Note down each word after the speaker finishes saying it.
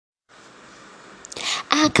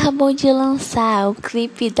acabou de lançar o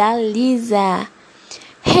clipe da Lisa.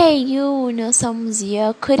 Hey you, nós somos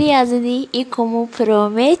Your Curiosity e como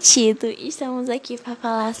prometido, estamos aqui para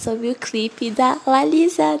falar sobre o clipe da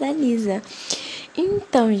Lisa, da Lisa.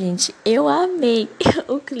 Então, gente, eu amei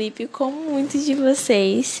o clipe, como muitos de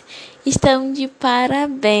vocês estão de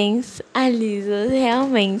parabéns a Lisa.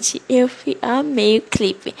 Realmente, amei o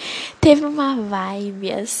clipe. Teve uma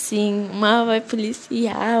vibe assim, uma vibe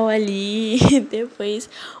policial ali, depois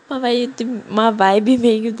uma vibe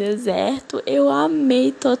meio deserto. Eu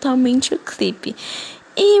amei totalmente o clipe.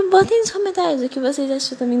 E botem nos comentários o que vocês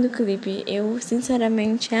acham também do clipe. Eu,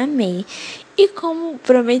 sinceramente, amei. E como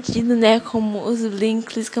prometido, né, como os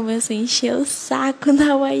Blinks começam a encher o saco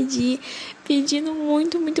da YG, pedindo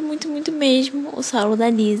muito mesmo o solo da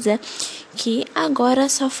Lisa. Que agora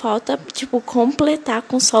só falta, completar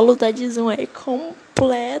com o solo da Jisoo. Aí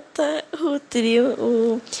completa o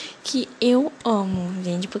trio, que eu amo,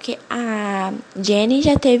 gente. Porque a Jennie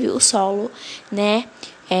já teve o solo, né?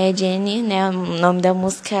 Jennie, né? O nome da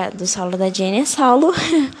música do solo da Jennie é Solo.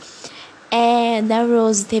 Da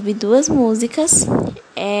Rose teve 2 músicas.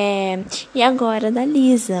 E agora da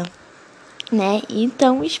Lisa, né?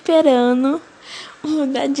 Então esperando o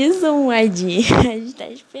da Jisoo, ID. A gente tá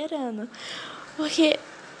esperando. Porque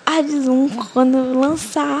a Jisoo, quando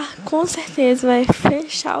lançar, com certeza vai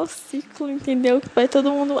fechar o ciclo, entendeu? Que vai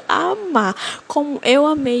todo mundo amar. Como eu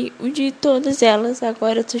amei o de todas elas.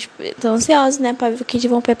 Agora eu tô ansiosa, né? Pra ver o que eles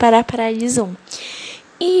vão preparar para a Jisoo.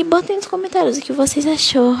 E botem nos comentários o que vocês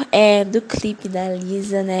achou do clipe da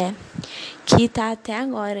Lisa, né? Que tá até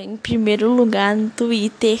agora em primeiro lugar no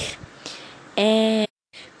Twitter.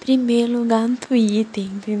 Primeiro lugar no Twitter,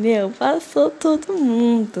 entendeu? Passou todo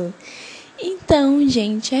mundo. Então,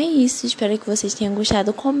 gente, é isso. Espero que vocês tenham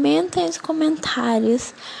gostado. Comentem nos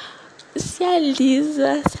comentários se a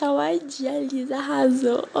Lisa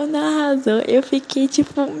arrasou ou não arrasou. Eu fiquei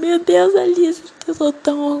meu Deus, a Lisa, eu tô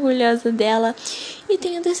tão orgulhosa dela. E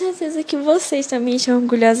tenho certeza que vocês também estão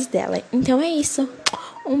orgulhosos dela. Então é isso.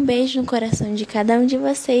 Um beijo no coração de cada um de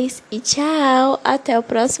vocês. E tchau. Até o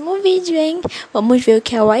próximo vídeo, hein? Vamos ver o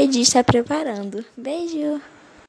que a YG está preparando. Beijo.